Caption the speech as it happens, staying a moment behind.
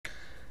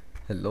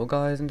Hello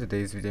guys, in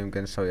today's video I'm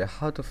gonna show you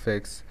how to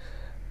fix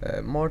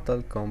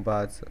Mortal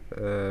Kombat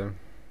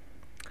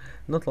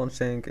not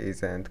launching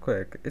easy and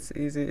quick. It's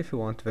easy. If you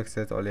want to fix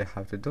it, all you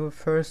have to do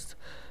first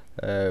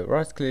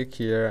right click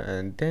here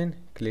and then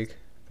click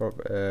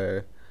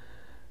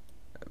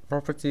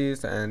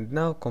properties and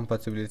now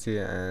compatibility,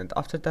 and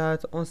after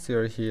that on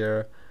zero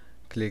here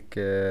click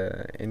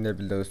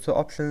enable those two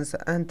options,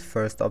 and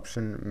first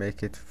option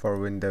make it for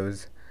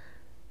Windows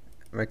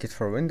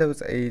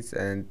 8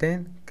 and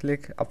then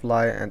click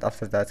apply, and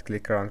after that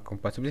click run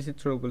compatibility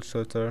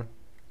troubleshooter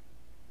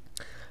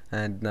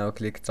and now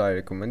click try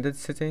recommended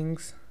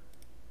settings,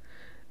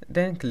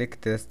 then click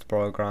test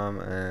program,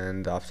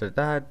 and after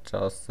that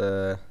just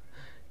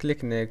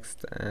click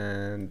next.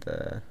 And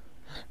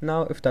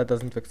now if that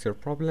doesn't fix your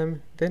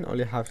problem, then all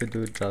you have to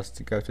do is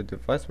just go to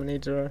device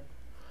manager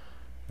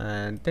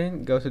and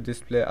then go to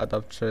display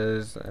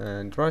adapters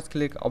and right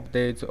click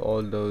update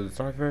all those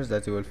drivers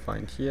that you will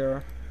find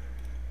here.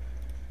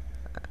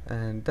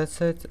 And that's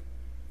it.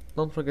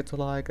 Don't forget to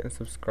like and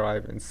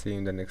subscribe, and see you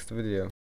in the next video.